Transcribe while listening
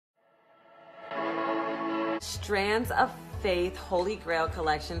Strands of Faith Holy Grail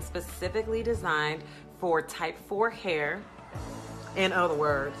collection, specifically designed for type 4 hair. In other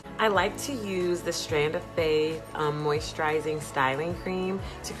words, I like to use the Strand of Faith moisturizing styling cream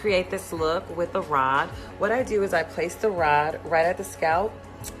to create this look with the rod. What I do is I place the rod right at the scalp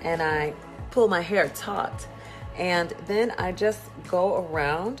and I pull my hair taut, and then I just go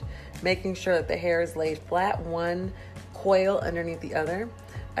around making sure that the hair is laid flat, one coil underneath the other.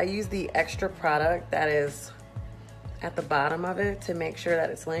 I use the extra product that is at the bottom of it to make sure that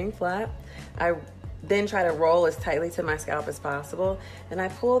it's laying flat. I then try to roll as tightly to my scalp as possible, and I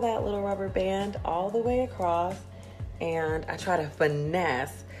pull that little rubber band all the way across, and I try to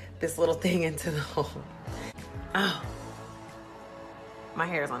finesse this little thing into the hole. Oh, my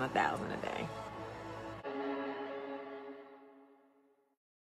hair is on 1,000 a day.